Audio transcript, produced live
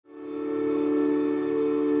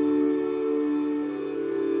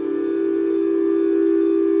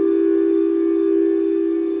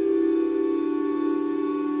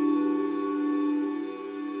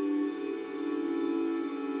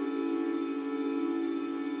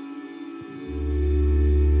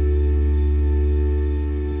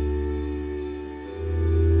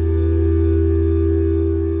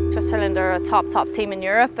top team in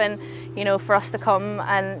Europe, and you know, for us to come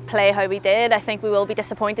and play how we did, I think we will be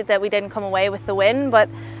disappointed that we didn't come away with the win, but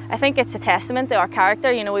I think it's a testament to our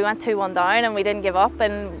character. You know, we went 2-1 down and we didn't give up,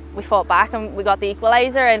 and we fought back and we got the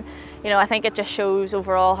equaliser, and you know, I think it just shows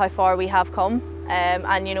overall how far we have come,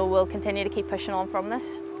 and you know, we'll continue to keep pushing on from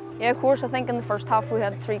this. Yeah, of course. I think in the first half we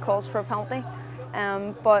had 3 calls for a penalty.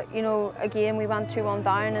 But you know, again, we went 2-1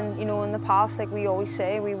 down, and you know, in the past, like we always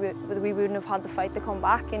say, we wouldn't have had the fight to come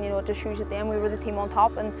back, and you know, it just shows that then we were the team on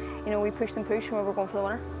top, and you know, we pushed and pushed and we were going for the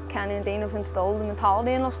winner. Kenny and Dean have instilled the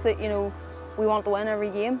mentality in us that, you know, we want to win every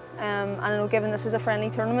game, and I know, given this is a friendly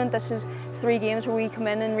tournament, this is 3 games where we come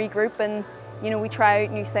in and regroup, and you know, we try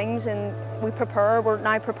out new things, and we prepare. We're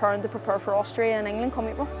now preparing to prepare for Austria and England come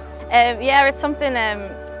April. Yeah, it's something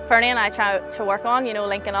Fernie and I try to work on, you know,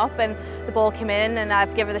 linking up, and the ball came in and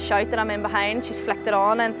I've given her the shout that I'm in behind. She's flicked it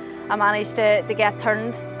on and I managed to get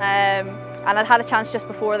turned. And I'd had a chance just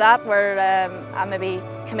before that where I maybe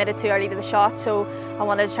committed too early to the shot, so I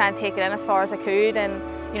wanted to try and take it in as far as I could, and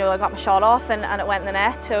you know, I got my shot off and it went in the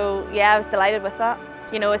net, so yeah, I was delighted with that.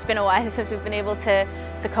 You know, it's been a while since we've been able to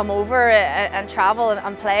come over and travel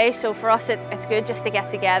and play, so for us it's good just to get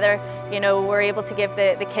together. You know, we're able to give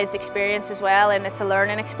the kids experience as well, and it's a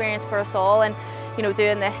learning experience for us all, and you know,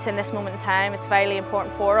 doing this in this moment in time, it's vitally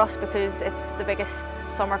important for us because it's the biggest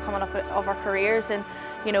summer coming up of our careers, and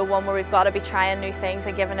you know, one where we've got to be trying new things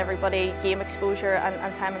and giving everybody game exposure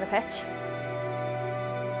and time on the pitch.